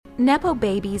Nepo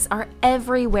babies are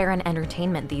everywhere in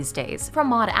entertainment these days. From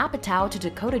Maude Apatow to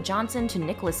Dakota Johnson to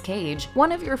Nicolas Cage,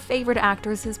 one of your favorite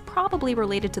actors is probably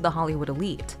related to the Hollywood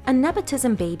elite. A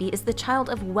nepotism baby is the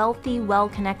child of wealthy,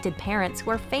 well-connected parents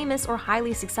who are famous or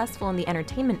highly successful in the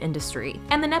entertainment industry.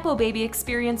 And the Nepo baby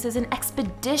experiences an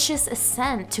expeditious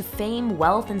ascent to fame,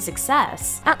 wealth, and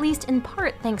success, at least in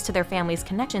part thanks to their family's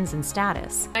connections and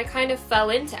status. I kind of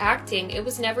fell into acting. It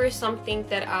was never something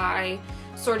that I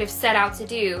sort of set out to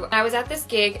do. I was at this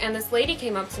gig and this lady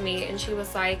came up to me and she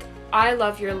was like, "I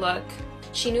love your look."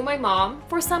 She knew my mom.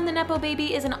 For some, the Nepo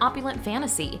baby is an opulent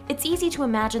fantasy. It's easy to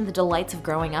imagine the delights of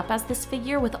growing up as this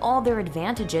figure with all their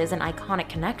advantages and iconic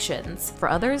connections. For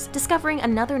others, discovering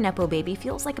another Nepo baby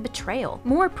feels like a betrayal,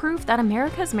 more proof that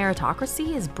America's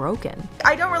meritocracy is broken.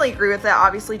 I don't really agree with that,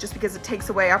 obviously, just because it takes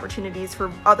away opportunities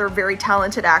for other very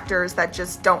talented actors that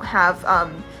just don't have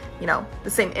the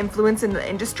same influence in the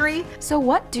industry. So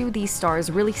what do these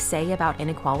stars really say about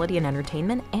inequality in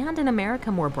entertainment and in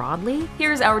America more broadly?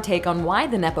 Here's our take on why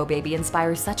the Nepo baby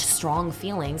inspires such strong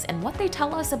feelings and what they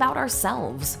tell us about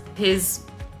ourselves. His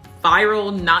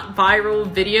viral, not viral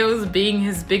videos being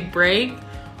his big break,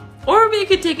 or we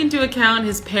could take into account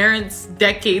his parents'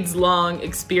 decades-long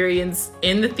experience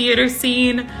in the theater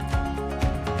scene.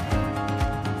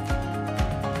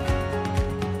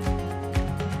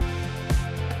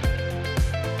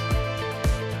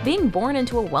 Being born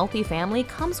into a wealthy family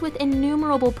comes with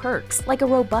innumerable perks, like a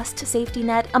robust safety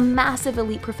net, a massive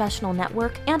elite professional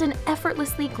network, and an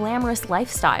effortlessly glamorous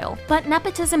lifestyle. But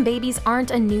nepotism babies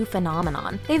aren't a new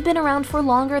phenomenon. They've been around for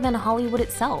longer than Hollywood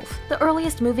itself. The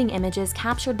earliest moving images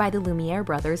captured by the Lumiere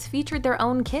brothers featured their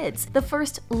own kids, the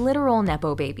first literal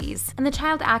Nepo babies. And the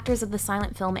child actors of the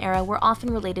silent film era were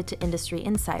often related to industry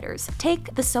insiders.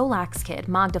 Take the Solax kid,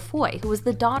 Maude Apatow, who was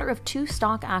the daughter of two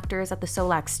stock actors at the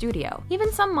Solax studio.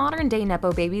 Even some modern-day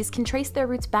Nepo babies can trace their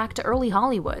roots back to early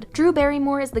Hollywood. Drew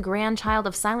Barrymore is the grandchild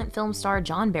of silent film star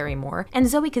John Barrymore, and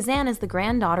Zoe Kazan is the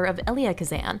granddaughter of Elia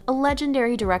Kazan, a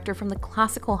legendary director from the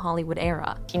classical Hollywood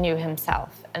era. He knew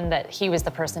himself and that he was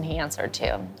the person he answered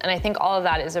to. And I think all of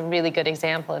that is a really good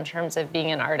example in terms of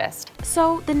being an artist.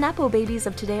 So, the Nepo babies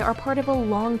of today are part of a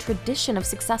long tradition of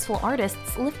successful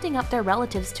artists lifting up their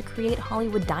relatives to create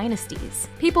Hollywood dynasties.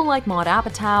 People like Maude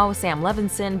Apatow, Sam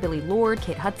Levinson, Billy Lord,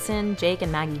 Kate Hudson, Jake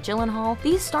and Maggie Gyllenhaal,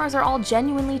 these stars are all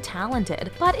genuinely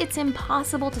talented, but it's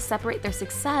impossible to separate their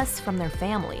success from their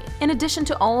family. In addition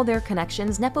to all their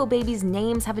connections, Nepo babies'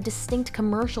 names have a distinct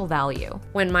commercial value.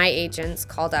 When my agents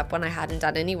called up when I hadn't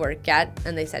done any work yet,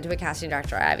 and they said to a casting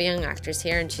director, "I have a young actress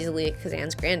here and she's Elia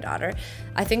Kazan's granddaughter,"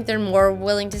 I think they're more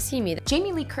willing to see me.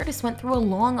 Jamie Lee Curtis went through a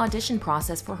long audition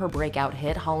process for her breakout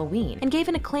hit, Halloween, and gave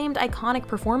an acclaimed, iconic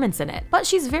performance in it. But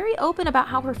she's very open about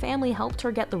how her family helped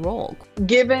her get the role.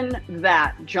 Given that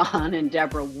John and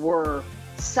Deborah were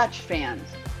such fans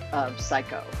of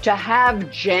Psycho, to have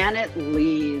Janet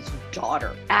Leigh's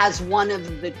daughter as one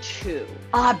of the two,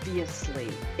 obviously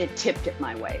it tipped it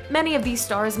my way. Many of these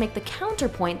stars make the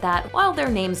counterpoint that while their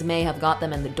names may have got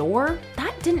them in the door,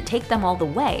 that didn't take them all the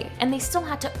way, and they still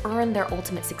had to earn their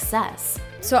ultimate success.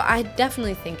 So I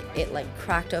definitely think it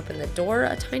cracked open the door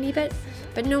a tiny bit,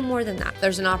 but no more than that.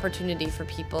 There's an opportunity for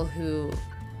people who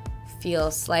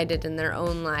feel slighted in their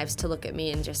own lives to look at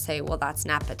me and just say, well, that's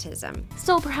nepotism.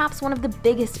 Still, perhaps one of the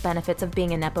biggest benefits of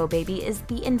being a Nepo baby is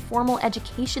the informal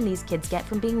education these kids get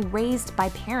from being raised by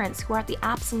parents who are at the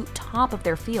absolute top of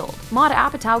their field. Maude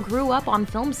Apatow grew up on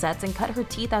film sets and cut her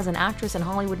teeth as an actress in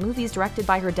Hollywood movies directed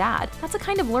by her dad. That's a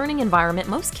kind of learning environment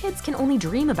most kids can only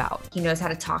dream about. He knows how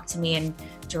to talk to me and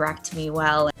direct me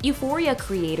well. Euphoria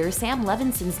creator Sam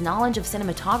Levinson's knowledge of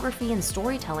cinematography and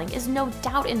storytelling is no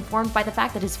doubt informed by the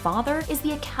fact that his father is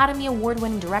the Academy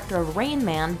Award-winning director of Rain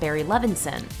Man, Barry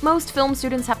Levinson. Most film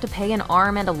students have to pay an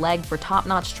arm and a leg for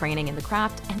top-notch training in the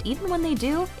craft, and even when they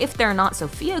do, if they're not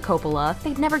Sofia Coppola,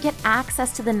 they'd never get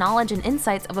access to the knowledge and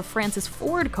insights of a Francis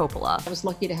Ford Coppola. I was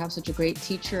lucky to have such a great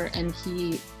teacher, and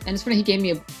it's funny, he gave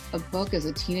me a book as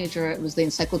a teenager. It was the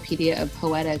Encyclopedia of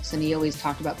Poetics, and he always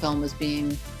talked about film as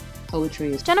being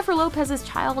poetry. Jennifer Lopez's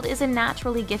child is a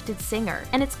naturally gifted singer,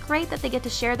 and it's great that they get to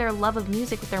share their love of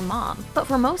music with their mom. But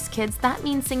for most kids, that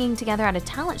means singing together at a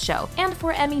talent show. And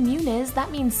for Emmy Muniz,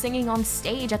 that means singing on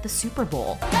stage at the Super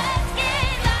Bowl.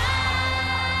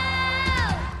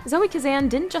 Zoe Kazan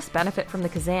didn't just benefit from the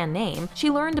Kazan name, she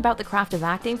learned about the craft of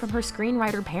acting from her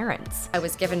screenwriter parents. I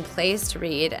was given plays to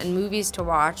read and movies to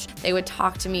watch. They would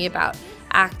talk to me about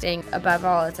acting. Above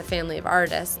all, it's a family of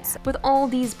artists. With all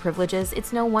these privileges,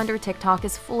 it's no wonder TikTok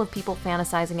is full of people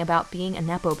fantasizing about being a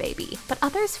Nepo baby. But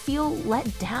others feel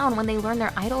let down when they learn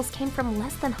their idols came from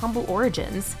less than humble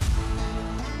origins.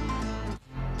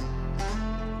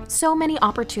 So many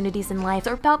opportunities in life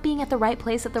are about being at the right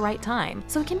place at the right time,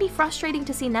 so it can be frustrating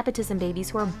to see nepotism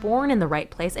babies who are born in the right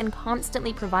place and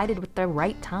constantly provided with the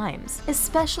right times,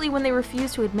 especially when they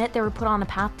refuse to admit they were put on a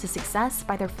path to success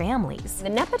by their families. The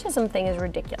nepotism thing is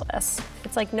ridiculous.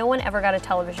 It's like no one ever got a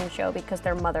television show because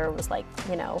their mother was like,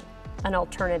 you know, an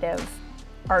alternative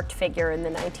art figure in the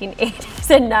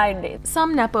 1980s and 90s.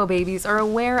 Some Nepo babies are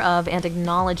aware of and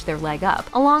acknowledge their leg up,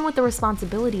 along with the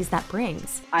responsibilities that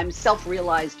brings. I'm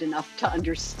self-realized enough to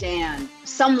understand.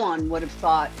 Someone would have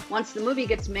thought, once the movie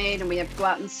gets made and we have to go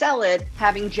out and sell it,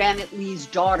 having Janet Leigh's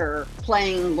daughter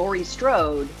playing Laurie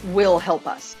Strode will help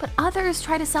us. But others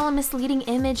try to sell a misleading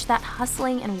image that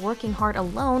hustling and working hard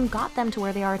alone got them to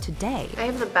where they are today. I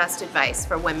have the best advice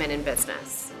for women in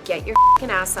business. Get your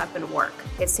ass up and work.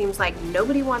 It seems like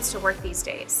nobody wants to work these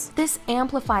days. This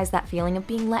amplifies that feeling of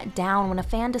being let down when a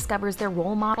fan discovers their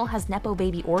role model has Nepo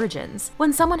baby origins.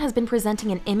 When someone has been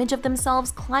presenting an image of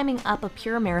themselves climbing up a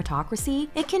pure meritocracy,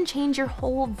 it can change your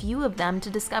whole view of them to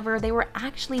discover they were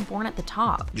actually born at the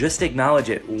top. Just acknowledge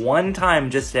it one time,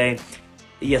 just say,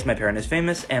 yes, my parent is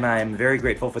famous, and I am very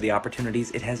grateful for the opportunities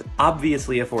it has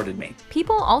obviously afforded me.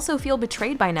 People also feel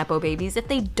betrayed by Nepo babies if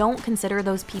they don't consider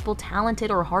those people talented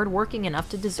or hardworking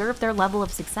enough to deserve their level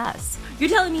of success. You're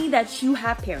telling me that you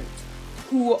have parents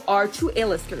who are true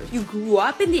A-listers. You grew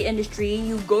up in the industry,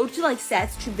 you go to like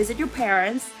sets to visit your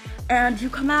parents, and you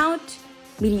come out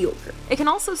mediocre. It can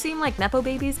also seem like Nepo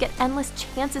babies get endless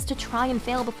chances to try and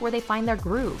fail before they find their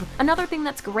groove. Another thing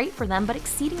that's great for them, but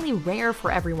exceedingly rare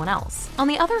for everyone else. On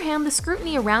the other hand, the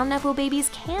scrutiny around Nepo babies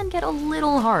can get a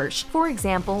little harsh. For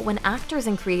example, when actors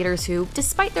and creators who,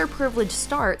 despite their privileged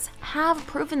starts, have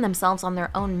proven themselves on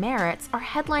their own merits are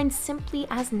headlined simply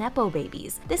as Nepo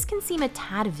babies. This can seem a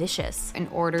tad vicious. In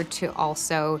order to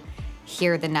also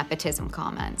hear the nepotism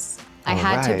comments, I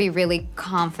had to be really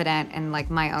confident in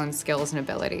like my own skills and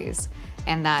abilities,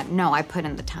 and that, no, I put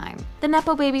in the time. The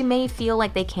Nepo baby may feel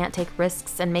like they can't take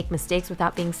risks and make mistakes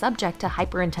without being subject to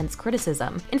hyper-intense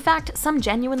criticism. In fact, some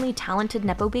genuinely talented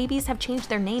Nepo babies have changed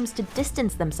their names to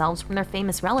distance themselves from their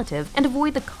famous relative and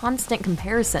avoid the constant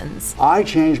comparisons. I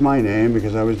changed my name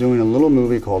because I was doing a little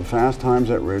movie called Fast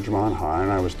Times at Ridgemont High,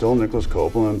 and I was still Nicolas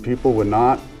Cage, and people would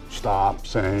not stop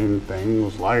saying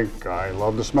things like, I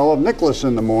love the smell of Nicholas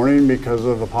in the morning because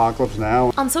of Apocalypse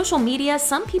Now. On social media,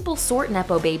 some people sort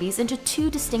Nepo babies into two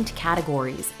distinct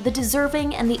categories, the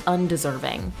deserving and the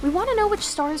undeserving. We want to know which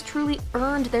stars truly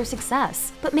earned their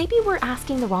success, but maybe we're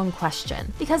asking the wrong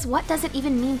question, because what does it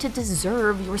even mean to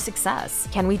deserve your success?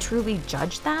 Can we truly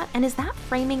judge that? And is that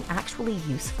framing actually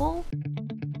useful?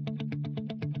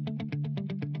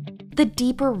 The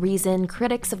deeper reason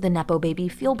critics of the Nepo baby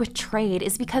feel betrayed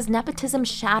is because nepotism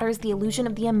shatters the illusion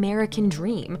of the American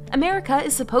dream. America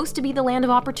is supposed to be the land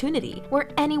of opportunity, where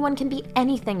anyone can be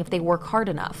anything if they work hard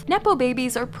enough. Nepo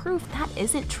babies are proof that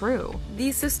isn't true.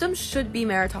 These systems should be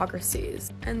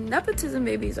meritocracies, and nepotism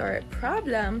babies are a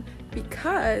problem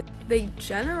because they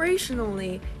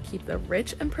generationally keep the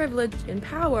rich and privileged in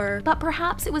power. But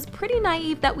perhaps it was pretty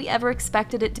naive that we ever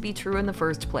expected it to be true in the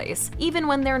first place, even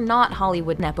when they're not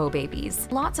Hollywood Nepo babies.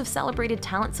 Lots of celebrated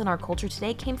talents in our culture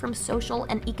today came from social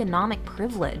and economic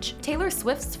privilege. Taylor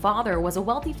Swift's father was a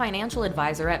wealthy financial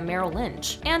advisor at Merrill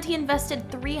Lynch, and he invested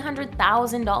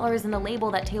 $300,000 in the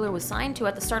label that Taylor was signed to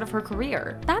at the start of her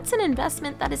career. That's an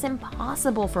investment that is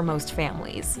impossible for most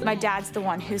families. My dad's the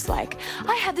one who's like,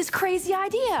 I had this crazy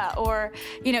idea, or,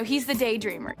 you know, he's the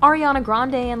daydreamer. Ariana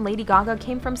Grande and Lady Gaga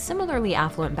came from similarly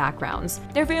affluent backgrounds.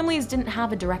 Their families didn't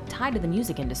have a direct tie to the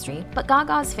music industry, but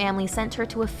Gaga's family sent her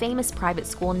to a famous private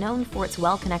school known for its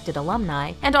well-connected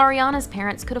alumni, and Ariana's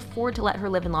parents could afford to let her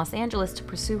live in Los Angeles to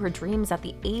pursue her dreams at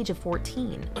the age of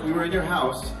 14. We were in your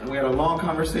house, and we had a long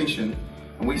conversation,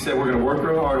 and we said we're going to work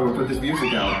real hard and we'll put this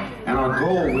music out, and our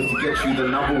goal was to get you the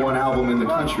 #1 album in the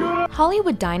country.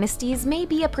 Hollywood dynasties may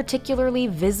be a particularly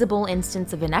visible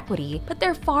instance of inequity, but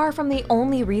they're far from the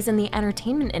only reason the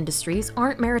entertainment industries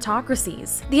aren't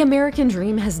meritocracies. The American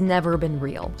dream has never been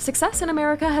real. Success in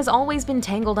America has always been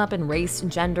tangled up in race,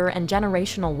 gender, and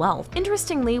generational wealth.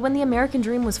 Interestingly, when the American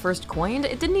dream was first coined,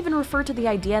 it didn't even refer to the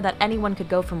idea that anyone could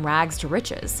go from rags to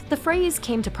riches. The phrase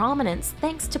came to prominence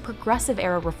thanks to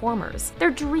progressive-era reformers.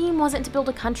 Their dream wasn't to build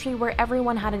a country where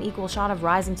everyone had an equal shot of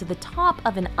rising to the top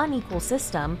of an unequal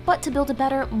system, but to build a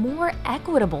better, more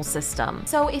equitable system.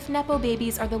 So if Nepo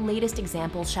babies are the latest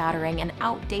example shattering an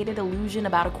outdated illusion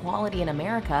about equality in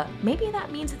America, maybe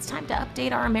that means it's time to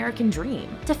update our American dream,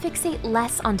 to fixate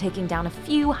less on taking down a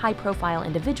few high-profile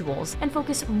individuals and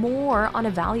focus more on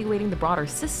evaluating the broader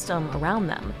system around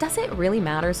them. Does it really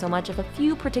matter so much if a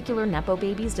few particular Nepo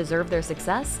babies deserve their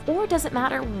success, or does it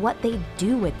matter what they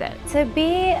do with it? To be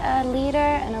be a leader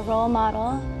and a role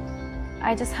model.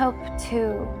 I just hope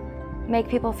to make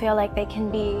people feel like they can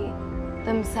be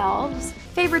themselves.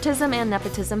 Favoritism and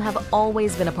nepotism have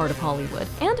always been a part of Hollywood,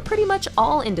 and pretty much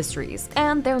all industries,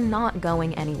 and they're not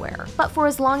going anywhere. But for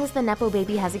as long as the Nepo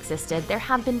baby has existed, there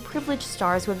have been privileged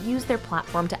stars who have used their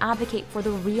platform to advocate for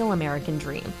the real American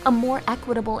dream, a more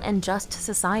equitable and just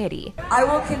society. I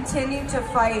will continue to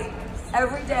fight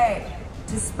every day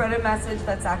to spread a message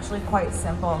that's actually quite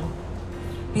simple.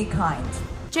 Be kind.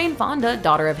 Jane Fonda,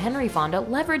 daughter of Henry Fonda,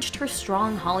 leveraged her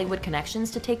strong Hollywood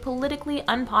connections to take politically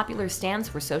unpopular stands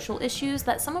for social issues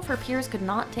that some of her peers could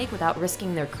not take without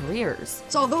risking their careers.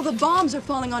 So although the bombs are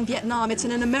falling on Vietnam, it's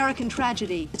an American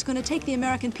tragedy. It's going to take the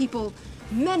American people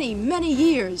many, many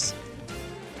years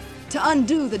to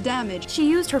undo the damage. She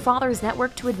used her father's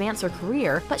network to advance her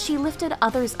career, but she lifted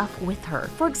others up with her.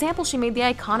 For example, she made the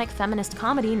iconic feminist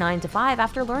comedy 9 to 5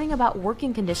 after learning about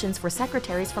working conditions for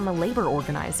secretaries from a labor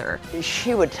organizer.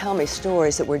 She would tell me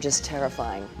stories that were just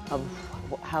terrifying of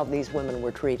how these women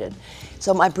were treated.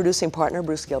 So my producing partner,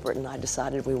 Bruce Gilbert, and I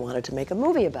decided we wanted to make a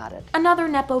movie about it. Another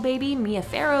Nepo baby, Mia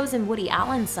Farrow's and Woody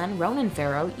Allen's son, Ronan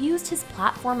Farrow, used his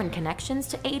platform and connections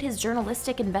to aid his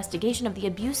journalistic investigation of the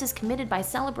abuses committed by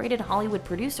celebrated Hollywood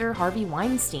producer Harvey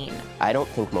Weinstein. I don't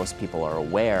think most people are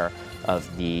aware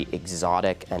of the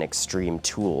exotic and extreme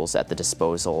tools at the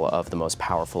disposal of the most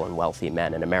powerful and wealthy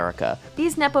men in America.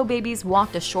 These Nepo babies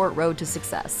walked a short road to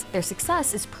success. Their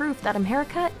success is proof that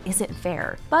America isn't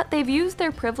fair. But they've used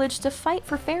their privilege to fight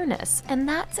for fairness, and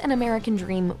that's an American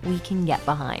dream we can get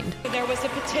behind. There was a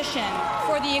petition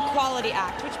for the Equality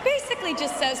Act, which basically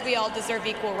just says we all deserve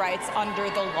equal rights under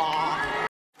the law.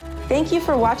 Thank you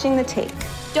for watching The Take.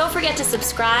 Don't forget to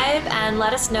subscribe and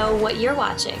let us know what you're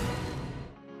watching.